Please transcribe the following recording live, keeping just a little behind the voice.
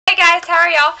guys, how are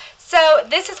y'all? So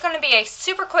this is going to be a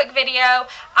super quick video.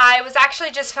 I was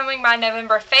actually just filming my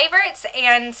November favorites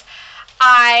and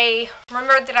I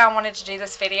remembered that I wanted to do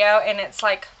this video, and it's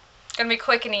like going to be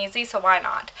quick and easy, so why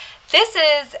not? This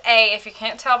is if you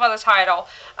can't tell by the title,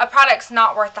 a product's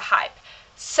not worth the hype.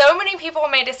 So many people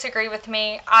may disagree with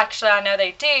me. Actually, I know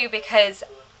they do, because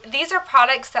these are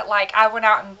products that like I went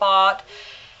out and bought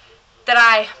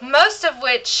that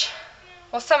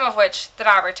some of which that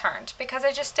I returned because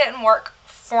they just didn't work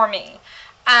for me.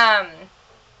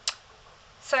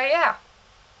 So yeah,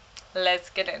 let's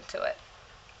get into it.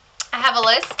 I have a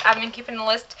list. I've been keeping a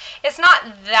list. It's not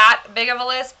that big of a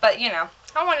list, but you know,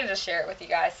 I wanted to share it with you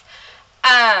guys.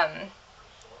 I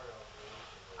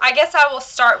guess I will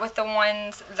start with the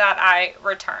ones that I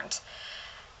returned.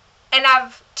 And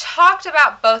I've talked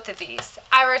about both of these.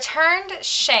 I returned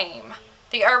Shame,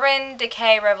 the Urban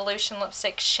Decay Revolution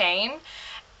Lipstick Shame.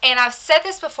 And I've said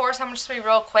this before, so I'm just going to be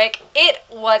real quick. It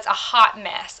was a hot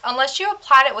mess. Unless you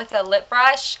applied it with a lip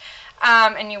brush,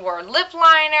 and you wore lip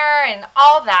liner and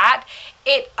all that,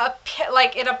 it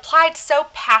applied so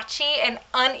patchy and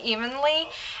unevenly,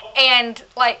 and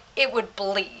like it would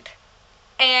bleed.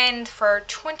 And for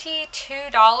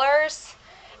 $22,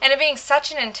 and it being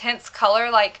such an intense color,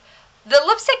 like the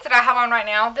lipstick that I have on right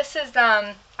now, this is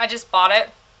I just bought it.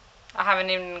 I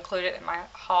haven't even included it in my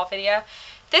haul video.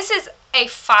 This is a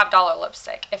 $5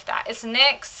 lipstick, if that. It's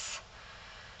NYX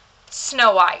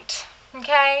Snow White.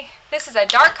 Okay? This is a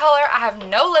dark color. I have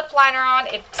no lip liner on.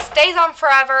 It stays on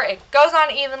forever. It goes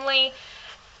on evenly.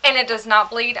 And it does not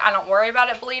bleed. I don't worry about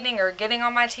it bleeding or getting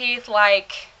on my teeth. So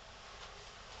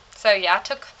yeah, I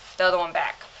took the other one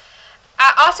back.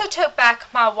 I also took back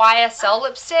my YSL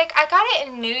lipstick. I got it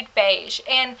in nude beige.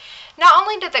 And not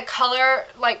only did the color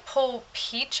like pull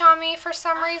peach on me for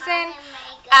some reason,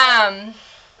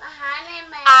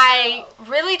 I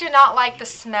really do not like the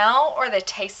smell or the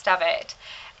taste of it.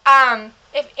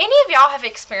 If any of y'all have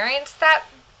experienced that,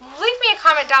 leave me a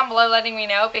comment down below letting me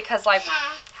know, because like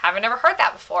haven't ever heard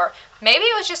that before. Maybe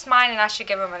it was just mine and I should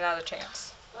give them another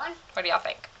chance. What do y'all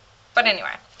think? But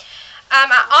anyway,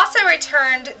 I also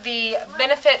returned the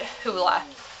Benefit Hoola.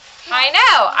 I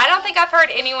know, I don't think I've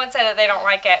heard anyone say that they don't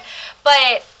like it,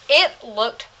 but it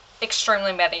looked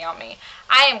extremely muddy on me.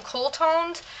 I am cool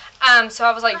toned. So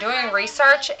I was like doing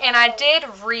research, and I did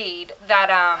read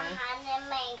that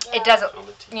it doesn't,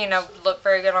 look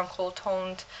very good on cool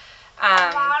toned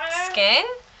skin.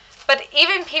 But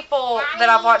even people that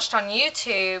I've watched on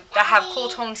YouTube that have cool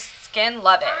toned skin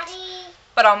love it.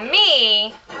 But on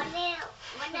me,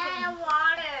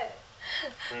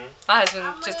 my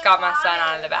husband just got my son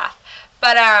out of the bath.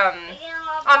 But on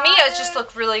me, it just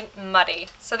looked really muddy.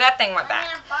 So that thing went back.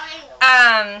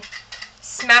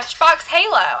 Smashbox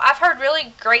Halo. I've heard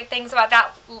really great things about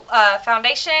that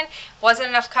foundation. Wasn't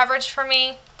enough coverage for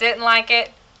me. Didn't like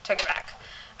it. Took it back.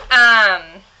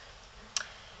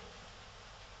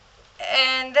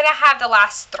 And then I have the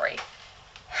last three.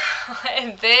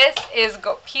 And this is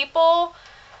people.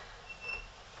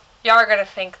 Y'all are going to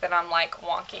think that I'm like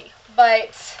wonky.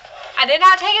 But I did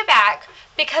not take it back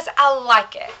because I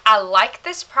like it. I like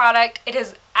this product. It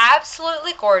is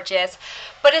absolutely gorgeous.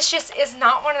 But it's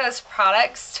not one of those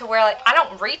products to where like I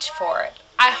don't reach for it.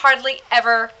 I hardly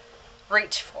ever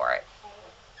reach for it.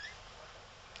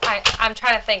 I'm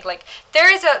trying to think, like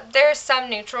there's some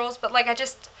neutrals, but like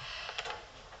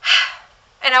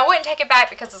and I wouldn't take it back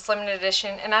because it's limited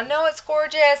edition, and I know it's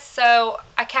gorgeous, so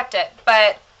I kept it,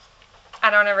 but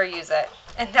I don't ever use it.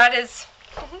 And that is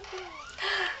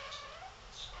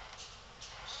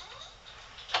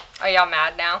Are y'all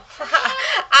mad now?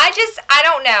 I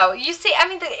don't know. You see, I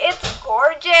mean, it's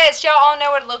gorgeous. Y'all all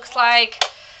know what it looks like.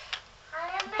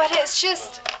 But it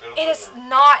is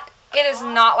not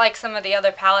like some of the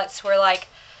other palettes where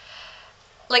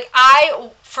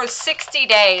for 60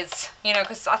 days,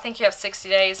 because I think you have 60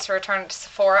 days to return it to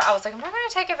Sephora. I was like, am I going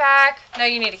to take it back? No,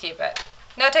 you need to keep it.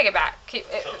 No, take it back. Keep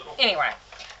it. Anyway,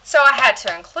 so I had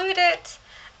to include it.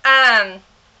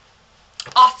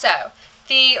 Also,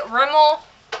 the Rimmel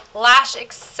Lash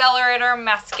Accelerator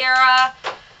Mascara.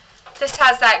 This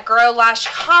has that Grow Lash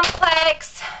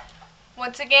Complex.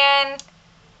 Once again,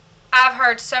 I've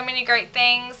heard so many great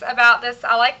things about this.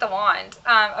 I like the wand,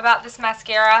 about this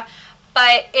mascara,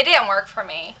 but it didn't work for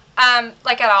me,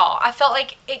 like at all. I felt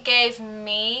like it gave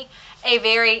me a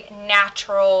very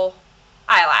natural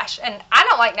eyelash, and I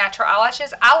don't like natural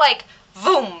eyelashes. I like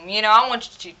boom, I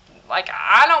want you to, like,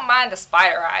 I don't mind the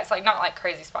spider eyes, like not like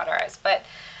crazy spider eyes, but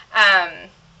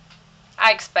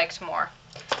I expect more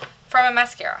from a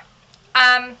mascara.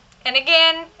 And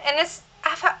again, and this,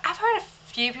 I've heard a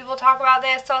few people talk about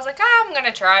this, so I was like, I'm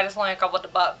gonna try it. It's only a couple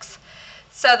of bucks.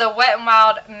 So the Wet n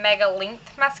Wild Mega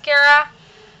Length Mascara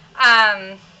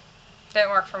didn't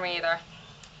work for me either.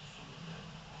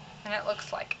 And it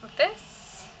looks like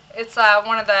this. It's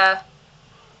one of the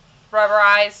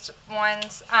rubberized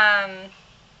ones.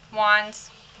 Wands.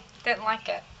 Didn't like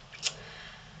it.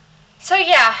 So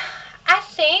yeah, I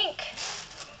think.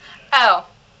 Oh,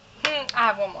 I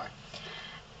have one more.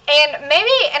 And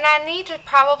maybe, and I need to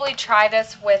probably try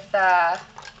this with a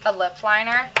lip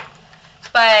liner,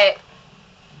 but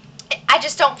I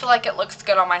just don't feel like it looks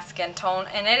good on my skin tone,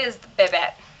 and it is the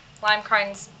Bibet, Lime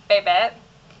Crime's Bibet.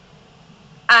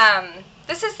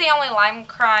 This is the only Lime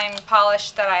Crime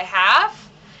polish that I have,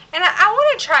 and I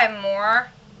want to try more,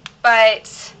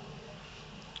 but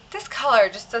this color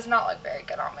just does not look very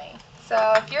good on me.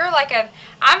 So if you're like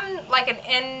I'm like an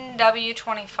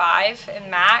NW25 in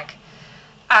MAC,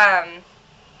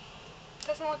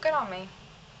 doesn't look good on me.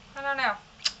 I don't know.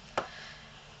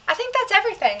 I think that's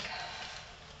everything.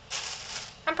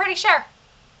 I'm pretty sure.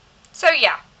 So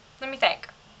yeah, let me think.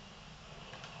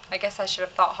 I guess I should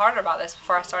have thought harder about this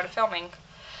before I started filming.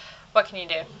 What can you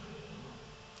do?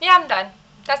 Yeah, I'm done.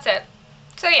 That's it.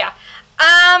 So yeah.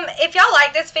 If y'all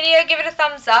like this video, give it a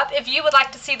thumbs up. If you would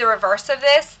like to see the reverse of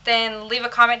this, then leave a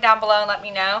comment down below and let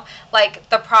me know. Like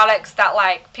the products that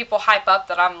like people hype up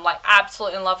that I'm like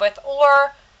absolutely in love with,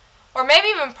 or maybe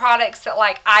even products that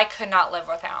like I could not live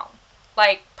without.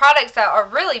 Like products that are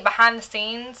really behind the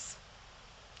scenes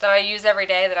that I use every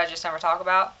day that I just never talk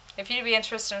about. If you'd be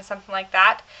interested in something like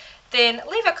that, then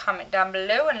leave a comment down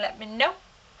below and let me know.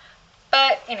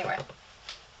 But anyway,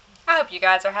 I hope you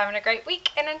guys are having a great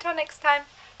week, and until next time,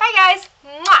 bye guys!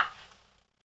 Mwah!